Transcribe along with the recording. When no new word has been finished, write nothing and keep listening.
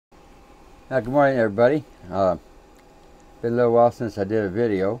Good morning, everybody. Been a little while since I did a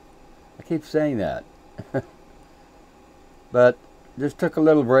video. I keep saying that. But just took a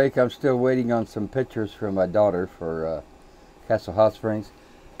little break. I'm still waiting on some pictures from my daughter for Castle Hot Springs.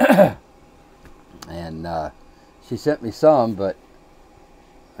 And she sent me some, but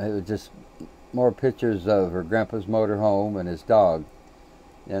it was just more pictures of her grandpa's motorhome and his dog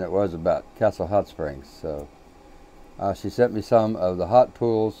than it was about Castle Hot Springs. So she sent me some of the hot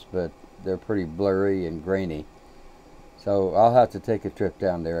pools, but they're pretty blurry and grainy. So I'll have to take a trip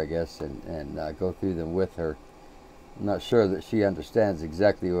down there, I guess, and go through them with her. I'm not sure that she understands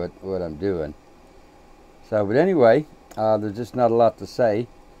exactly what I'm doing. So, but anyway, there's just not a lot to say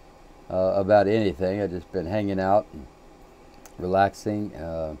about anything. I've just been hanging out and relaxing,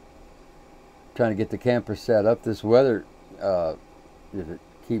 trying to get the camper set up. This weather, if it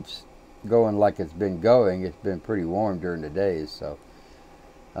keeps going like it's been going, it's been pretty warm during the days, so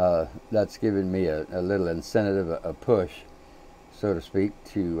that's given me a little incentive, a push, so to speak,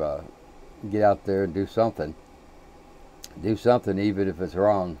 to get out there and do something. Do something even if it's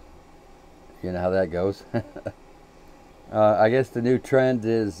wrong. You know how that goes. I guess the new trend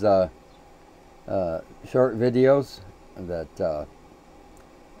is short videos. That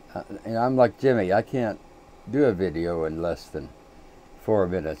and I'm like Jimmy, I can't do a video in less than 4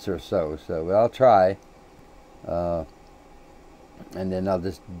 minutes or so. So I'll try. And then I'll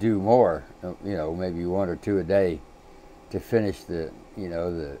just do more, you know, maybe 1 or 2 a day to finish the, you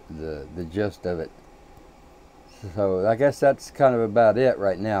know, the gist of it. So I guess that's kind of about it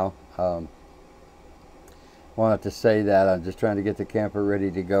right now. Wanted to say that I'm just trying to get the camper ready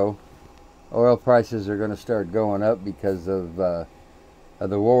to go. Oil prices are going to start going up because of the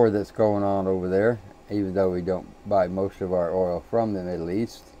war that's going on over there. Even though we don't buy most of our oil from the Middle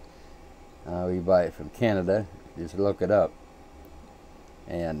East, we buy it from Canada. Just look it up.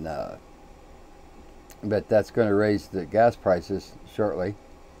 And but that's going to raise the gas prices shortly.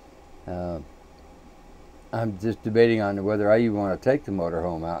 I'm just debating on whether I even want to take the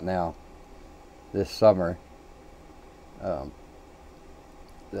motorhome out now this summer. So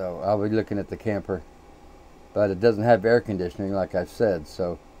I'll be looking at the camper, but it doesn't have air conditioning like I've said,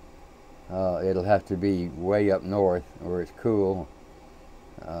 so it'll have to be way up north where it's cool,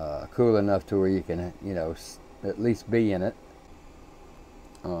 cool enough to where you can, you know, at least be in it.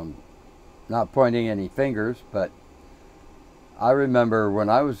 Not pointing any fingers, but I remember when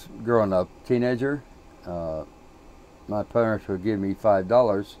I was growing up, teenager, my parents would give me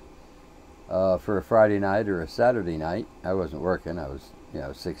 $5 for a Friday night or a Saturday night. I wasn't working. I was, you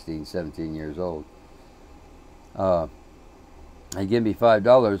know, 16, 17 years old. They give me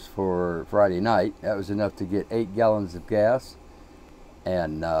 $5 for Friday night. That was enough to get 8 gallons of gas,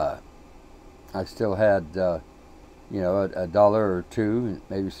 and I still had you know, a dollar or two, and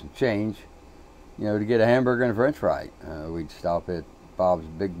maybe some change, you know, to get a hamburger and a french fry. We'd stop at Bob's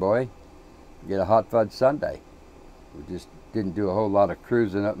Big Boy, get a hot fudge sundae. We just didn't do a whole lot of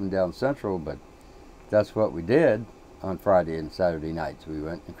cruising up and down Central, but that's what we did on Friday and Saturday nights. We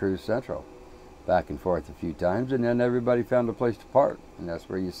went and cruised Central, back and forth a few times, and then everybody found a place to park, and that's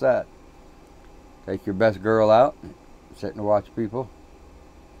where you sat. Take your best girl out, and sit and watch people.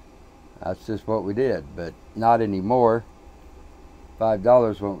 That's just what we did, but not anymore.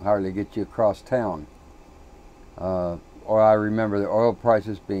 $5 won't hardly get you across town. Or I remember the oil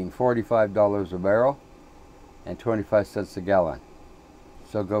prices being $45 a barrel and 25 cents a gallon.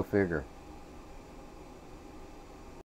 So go figure.